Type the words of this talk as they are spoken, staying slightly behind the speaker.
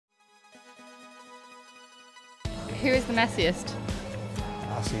Who is the messiest?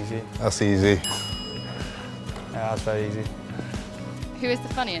 That's easy. That's easy. Yeah, that's very easy. Who is the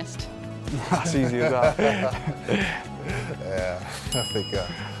funniest? That's easy as well. Yeah, I think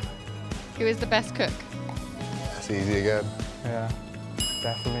Who is the best cook? that's easy again. Yeah,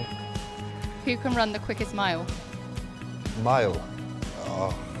 definitely. Who can run the quickest mile? Mile.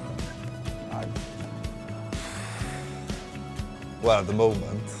 Oh. Well, at the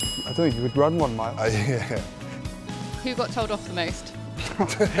moment, I don't think you could run 1 mile. yeah. Who got told off the most?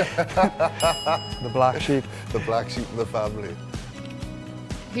 The black sheep. The black sheep of the family.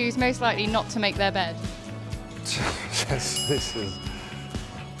 Who's most likely not to make their bed? This is...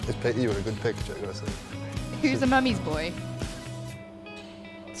 It's you in a good picture, I gotta say. Who's a mummy's boy?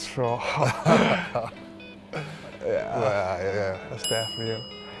 So, Yeah. that's definitely you.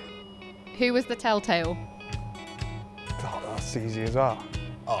 Who was the telltale? Oh, that's easy as well.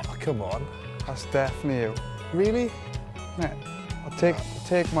 Oh, come on. That's definitely you. Really? Yeah. I'll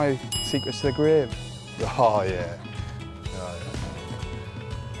take my secrets to the grave. Oh, yeah. Oh,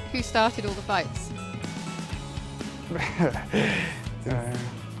 Who started all the fights?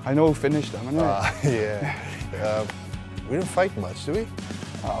 I know who finished them, anyway. yeah. We didn't fight much, did we?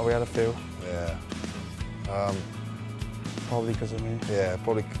 Oh, we had a few. Yeah. Probably because of me. Yeah,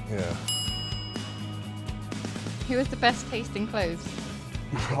 probably, yeah. Who has the best taste in clothes?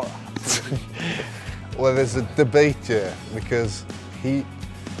 Well, there's a debate here because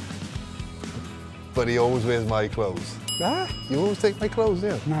but he always wears my clothes. Ah? You always take my clothes,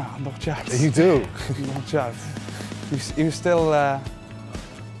 yeah? No, no chance. You do? No chance. He was still,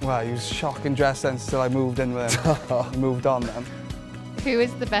 well, he was shocking dressed then till I moved in with him. He moved on then. Who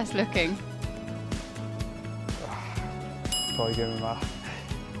is the best looking? Probably give him that.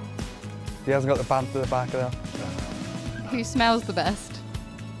 He hasn't got the band to the back of that. Who smells the best?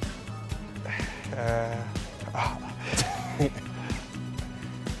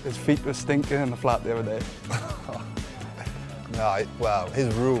 His feet were stinking in the flat the other day. No, well,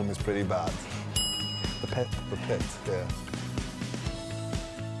 his room is pretty bad. The pit. The pit, yeah.